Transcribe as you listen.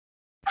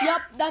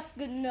Yep, that's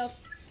good enough.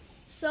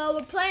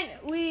 So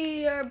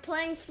we are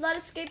playing Flood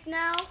Escape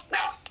now.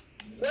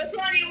 Which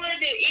one do you want to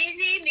do?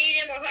 Easy,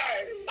 medium, or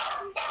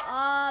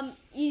hard?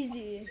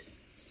 Easy.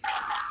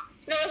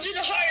 No, let's do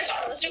the hardest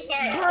one. Let's do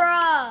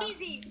hard. Bruh.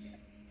 Easy.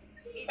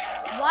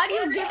 Why do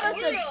you give us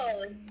a...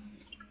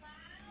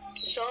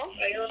 So?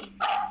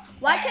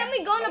 Why can't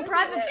we go on a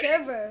private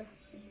server?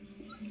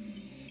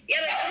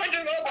 Yeah, like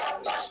 100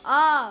 Robux.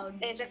 Oh,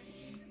 Is it?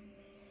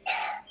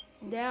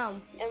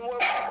 damn. And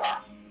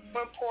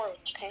we're poor,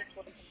 okay?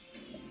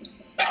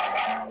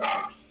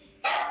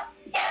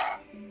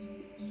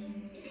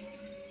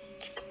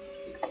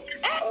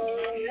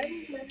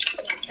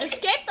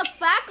 Escape the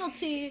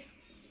faculty.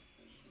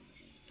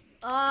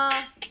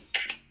 I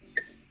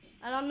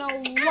don't know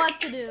what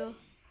to do.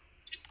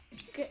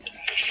 Okay.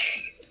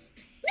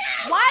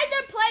 Why are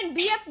they playing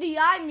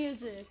BFDI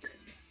music?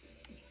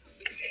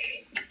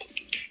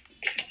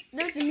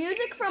 There's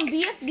music from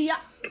BFDI.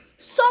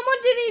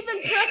 Someone didn't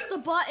even press the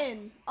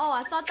button. Oh,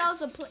 I thought that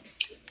was a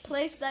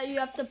place that you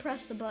have to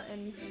press the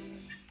button.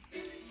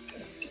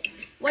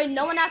 Wait,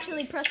 no one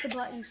actually pressed the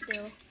button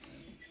still.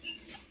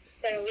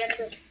 So we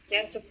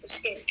have to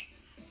escape.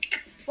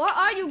 Where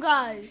are you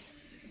guys?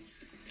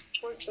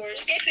 We're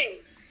escaping.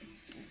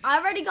 I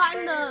already got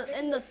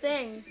in the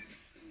thing.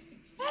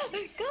 Oh,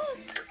 there it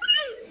goes.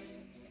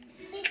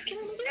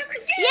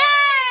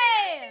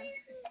 Yay!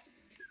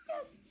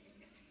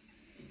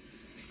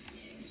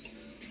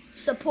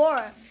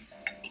 Support.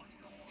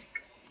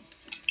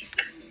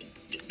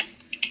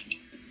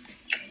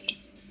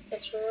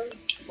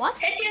 What?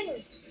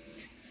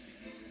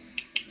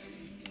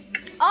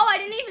 Oh, I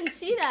didn't even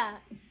see that.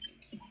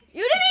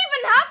 You didn't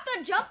even have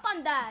to jump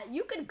on that.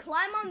 You could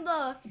climb on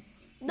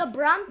the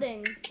brown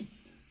thing.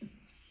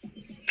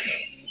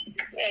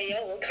 Hey,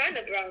 yo, what kind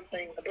of brown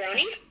thing? The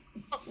brownies?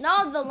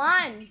 No, the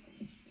line.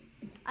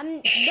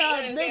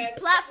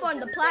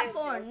 The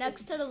platform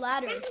next to the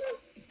ladder.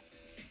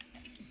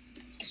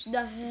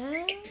 The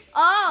hell?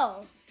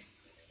 Oh.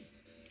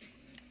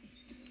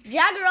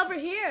 Jagger over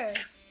here.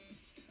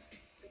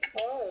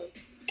 Oh.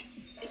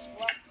 It's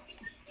what?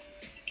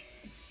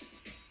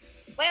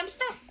 Wait, I'm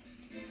stuck.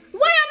 Wait,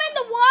 I'm in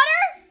the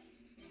water?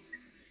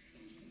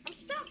 I'm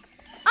stuck.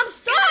 I'm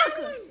stuck.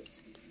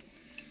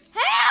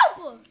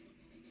 Help!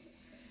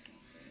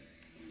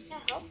 Yeah,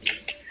 help.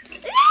 No!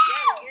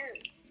 Here.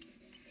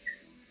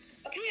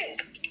 Up here.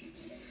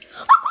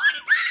 I'm going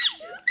to die!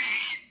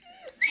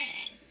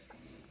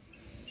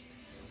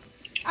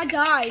 I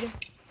died.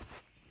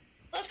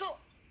 Let's go.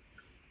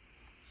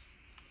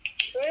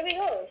 Where do we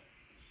go?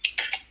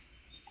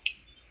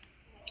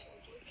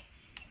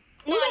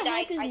 Who the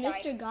heck is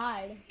Mr.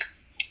 Guide?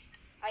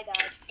 I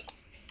died.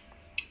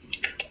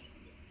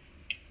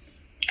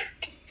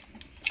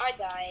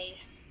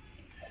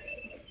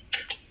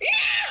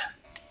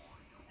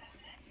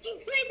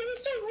 Wait, there was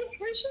so one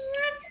person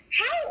left?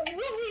 How?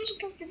 What were you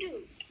supposed to do?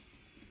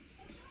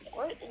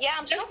 What? Yeah,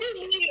 Let's do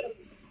medium.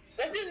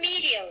 Let's do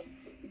medium.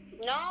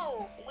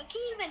 No, we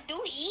can't even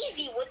do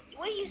easy. What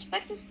do you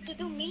expect us to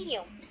do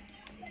medium?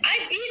 I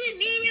beat it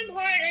medium,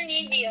 hard, and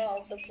easy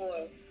all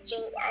before.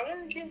 So I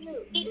want to do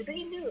it. We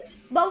can do it.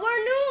 But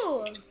we're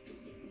new.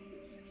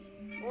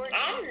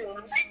 I'm new.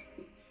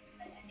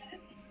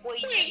 Wait,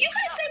 you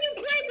guys said you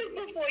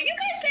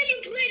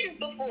played this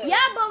before. Yeah,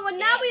 but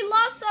now we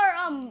lost our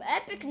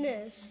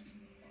epicness.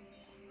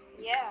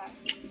 Yeah.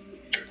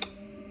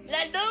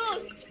 Let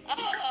loose.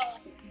 Oh.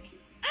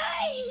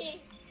 Aye.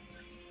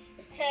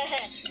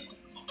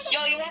 Yo,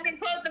 you want me to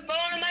put the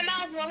phone in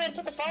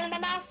my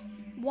mouse?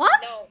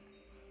 What? No.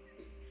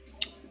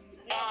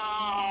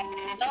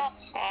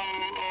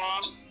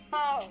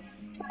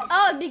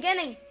 Oh,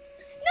 beginning.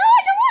 No,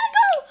 I don't want to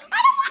go.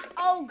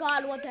 Oh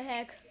God, what the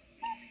heck?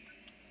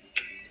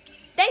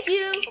 Thank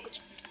you.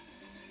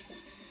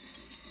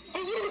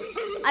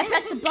 I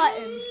pressed the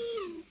button.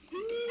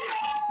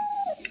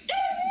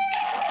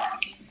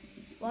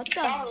 What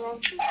the?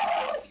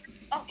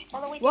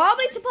 Where are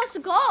we supposed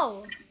to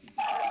go?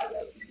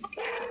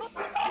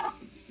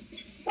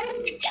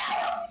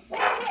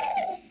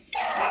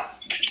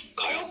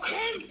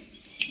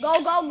 Go,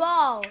 go,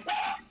 go.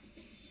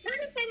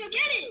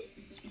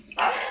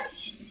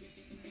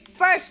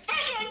 First.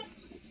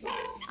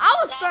 I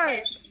was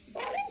first.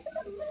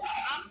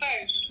 I'm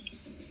first.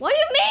 What do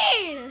you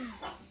mean?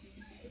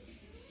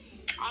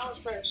 I was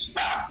first.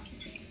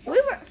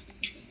 We were.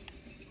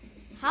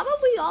 How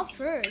about we all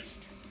first?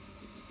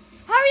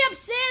 Hurry up,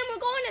 Sam. We're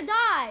going to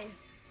die.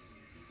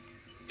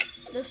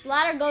 This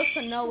ladder goes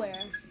to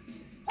nowhere.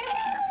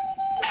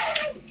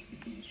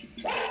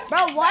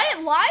 Bro,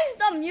 why is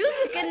the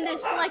music in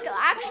this like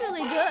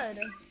actually good?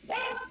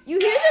 You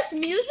hear this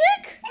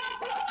music?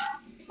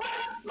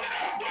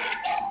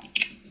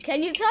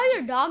 Can you tell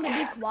your dog to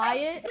be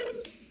quiet?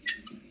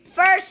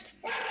 First.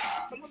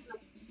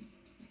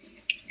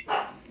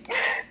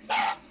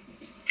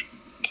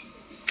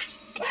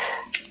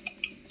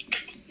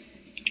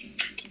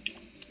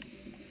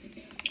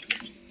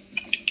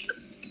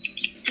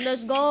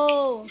 Let's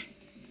go.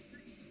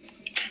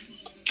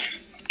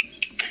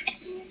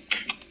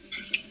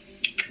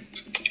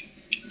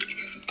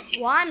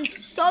 Well, I'm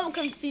so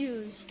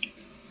confused.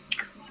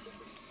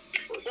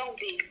 Well, don't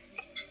be.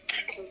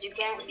 Because you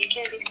can't be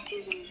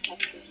confusing these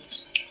type of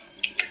things.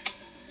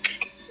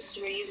 This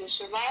is where you either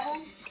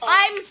survival.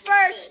 I'm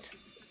first.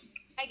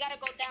 I gotta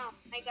go down.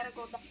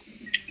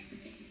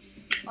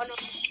 Oh no.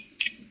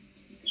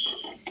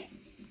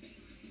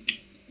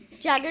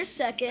 Jagger's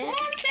second. Come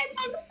on, Sam,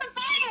 this is the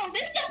final.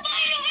 This is the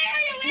final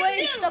area.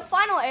 Wait, it's the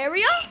final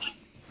area?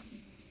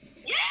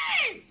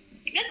 Yes!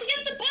 You have to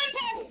get the button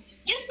paddles.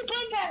 Get the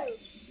button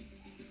paddles.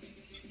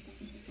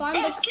 Find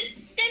the...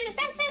 Stand the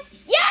second.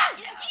 Yes!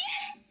 Yeah.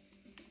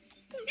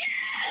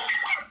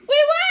 We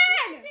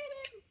win!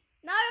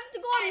 Now I have to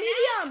go on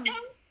medium.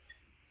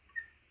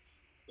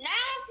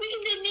 Now we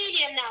can do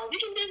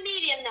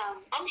medium now.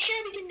 I'm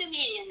sure we can do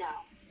medium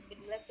now.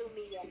 Let's do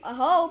medium. I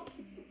hope.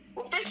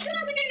 Well, for sure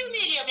we can do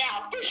medium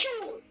now. For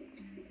sure.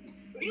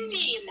 We're doing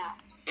medium now.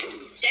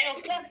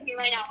 Samuel, come here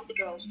right now with the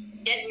girls.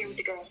 Get in here with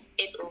the girls.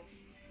 April.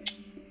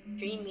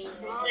 Dreamy.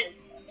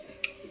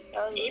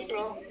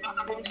 April.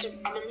 I'm in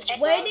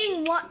Mr.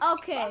 Waiting one.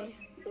 Okay.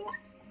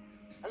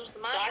 That's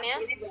mine,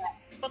 man.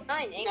 But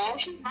 9, no,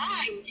 she's 9.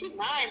 She's 9.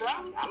 I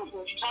don't know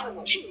what you're talking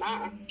about. She's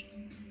 9.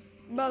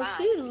 Bro,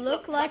 she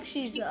look like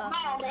she's Hey!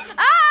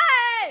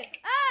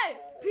 Hey!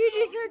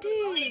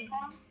 PG-13.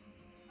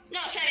 No,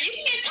 Sam, you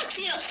can get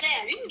Tuxedo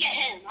Sam. You can get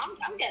him.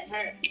 I'm getting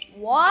her.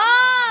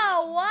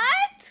 Wow,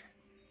 what?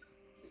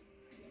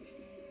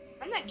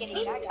 I'm not getting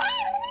that.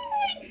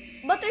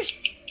 But there's...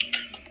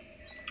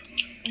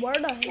 Where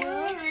the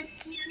hell?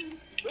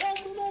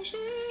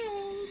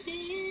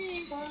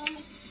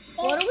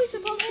 What are we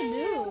supposed to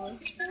do?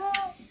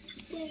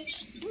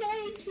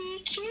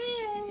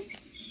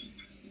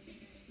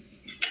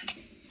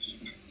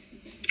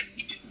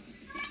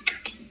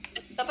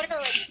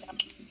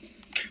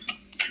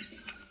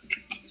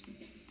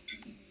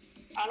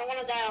 I don't want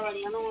to die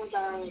already.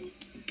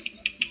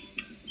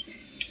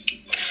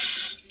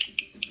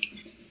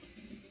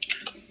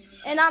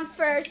 And I'm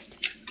first.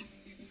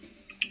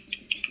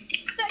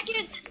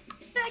 Second.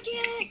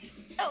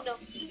 Oh no.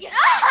 Yeah.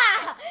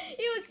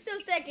 He was still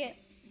second.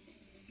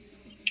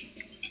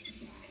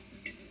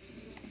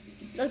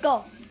 Let's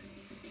go.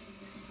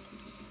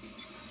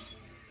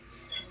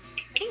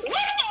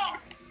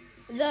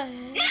 The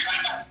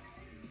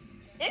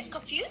It's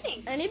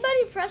confusing.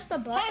 Anybody press the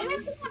button?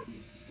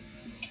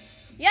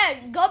 Yeah,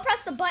 go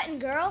press the button,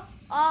 girl.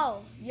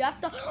 Oh, you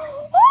have to.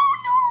 Oh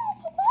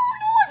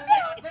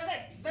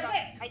no!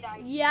 I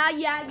died. Yeah.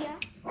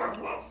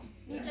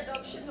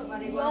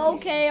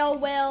 Okay, oh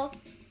well.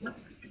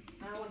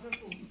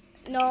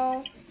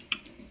 No,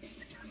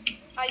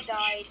 I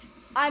died.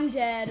 I'm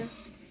dead.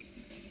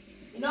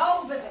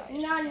 No,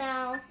 Not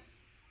now.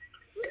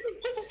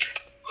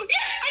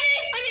 Yes,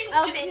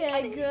 I did.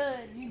 Okay,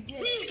 good. You did.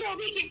 Please, girl,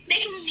 make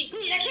it with me.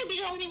 Please, I can't be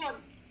the only one.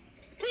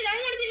 Please, I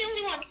don't want to be the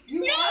only one.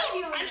 You are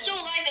the only I'm still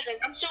alive, I think.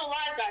 I'm still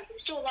alive, guys. I'm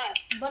still alive.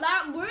 But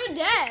we're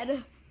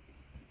dead.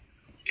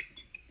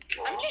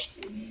 I'm just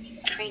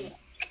training.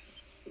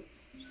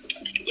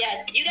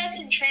 Yeah, you guys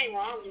can train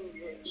while I'm doing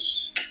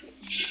this.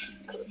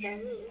 Because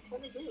apparently it's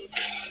what I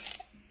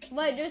do.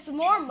 Wait, there's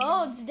more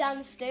modes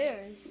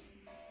downstairs.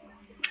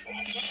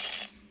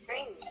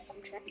 Training.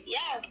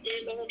 Yeah,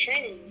 there's other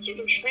training. You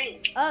can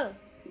train. Oh,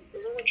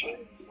 There's other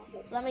training.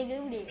 let me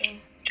do this.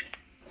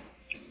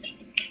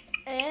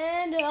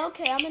 And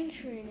okay, I'm in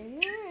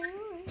training.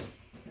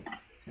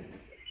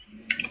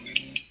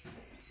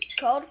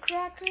 Code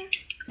cracker.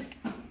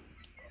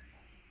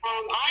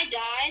 I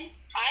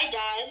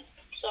died.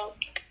 So.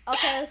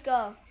 Okay, let's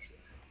go.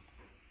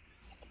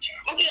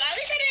 Okay, at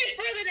least I made it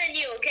further than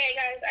you. Okay,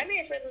 guys, I made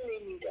it further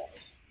than you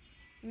guys.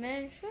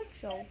 Man, shut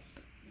your. Guys,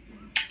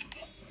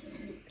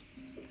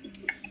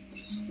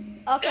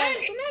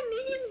 Okay. come on,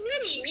 medium's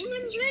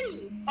ready.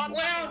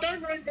 Wow,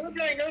 don't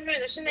join.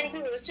 There's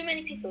too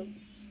many people.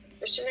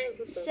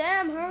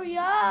 Sam, hurry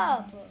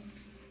up.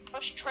 I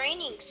was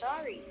training,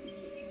 sorry.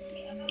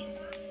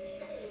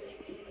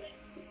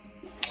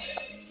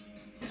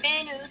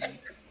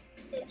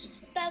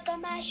 Back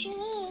on my shoe.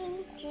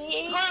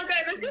 Come on,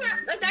 guys,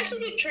 let's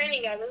actually do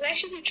training, guys.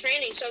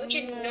 So we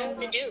can know what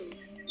to do.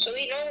 So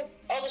we know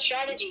all the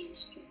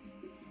strategies.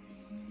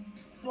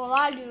 Well,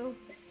 I do.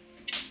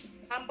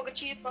 Hamburger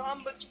cheese for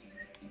hamburger.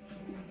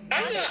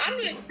 I'm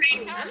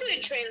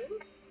doing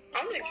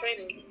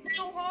training. It's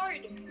so hard.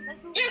 Yeah,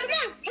 come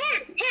on,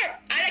 hard.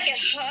 I like it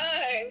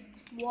hard.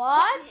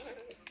 What?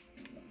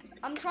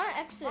 I'm trying to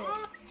exit.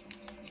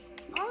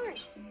 Hard.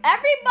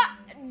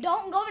 Everybody,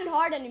 don't go in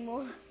hard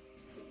anymore.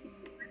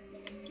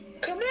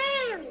 Come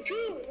on,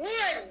 2, 1,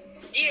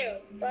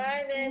 0.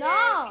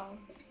 No.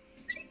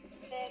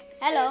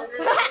 Hello.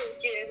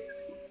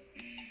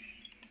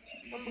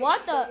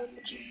 What the?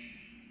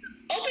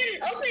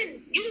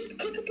 Open. You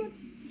click upon.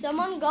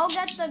 Someone go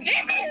get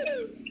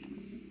the.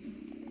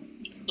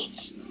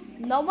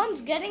 No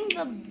one's getting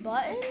the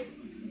button?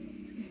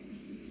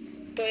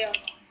 Oh, yeah.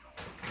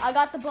 I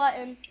got the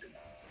button.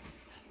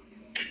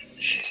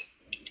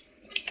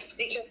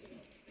 Be careful.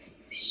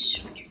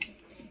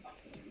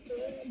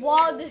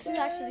 Wow, this is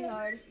actually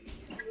hard.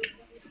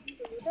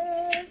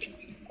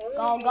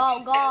 Go,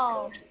 go,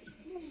 go.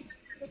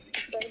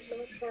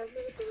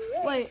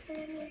 Wait.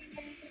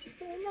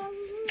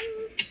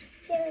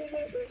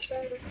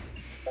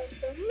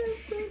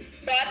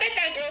 Bro, I bet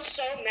that girl's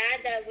so mad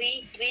that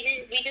we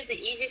did the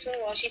easiest one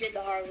while she did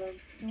the hard one.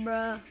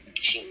 Bruh.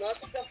 She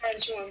must have the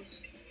hardest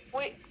ones.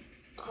 Wait,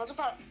 how's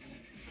about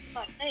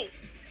hey?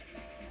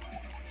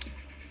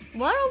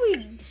 What are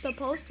we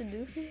supposed to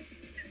do here?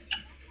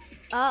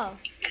 Oh.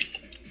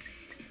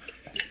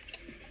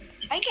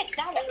 I get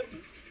that one.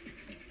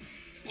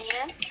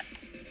 And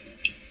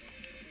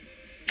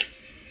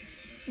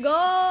Go!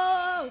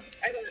 I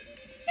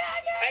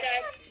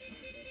died.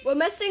 We're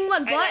missing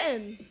one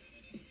button.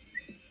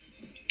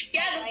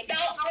 Yeah, I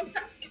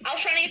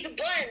was trying to get the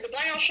button. The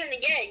button I was trying to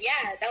get.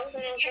 Yeah, that was the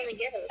one I was trying to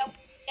get.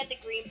 Get the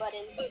green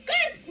button.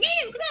 Good,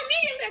 medium. Come on,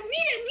 medium, guys.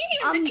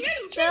 Medium. I'm It's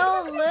ready,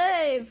 still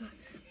alive.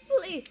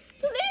 Please,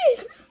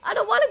 please. I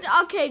don't want to.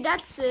 Okay,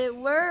 that's it.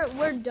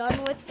 We're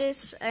done with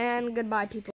this, and goodbye, people.